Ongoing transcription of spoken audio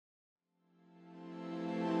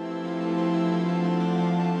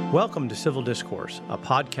Welcome to Civil Discourse, a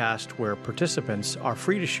podcast where participants are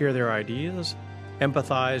free to share their ideas,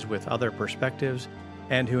 empathize with other perspectives,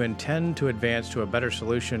 and who intend to advance to a better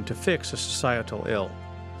solution to fix a societal ill.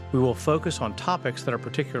 We will focus on topics that are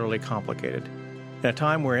particularly complicated. In a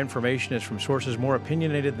time where information is from sources more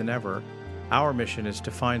opinionated than ever, our mission is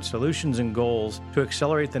to find solutions and goals to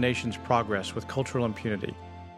accelerate the nation's progress with cultural impunity.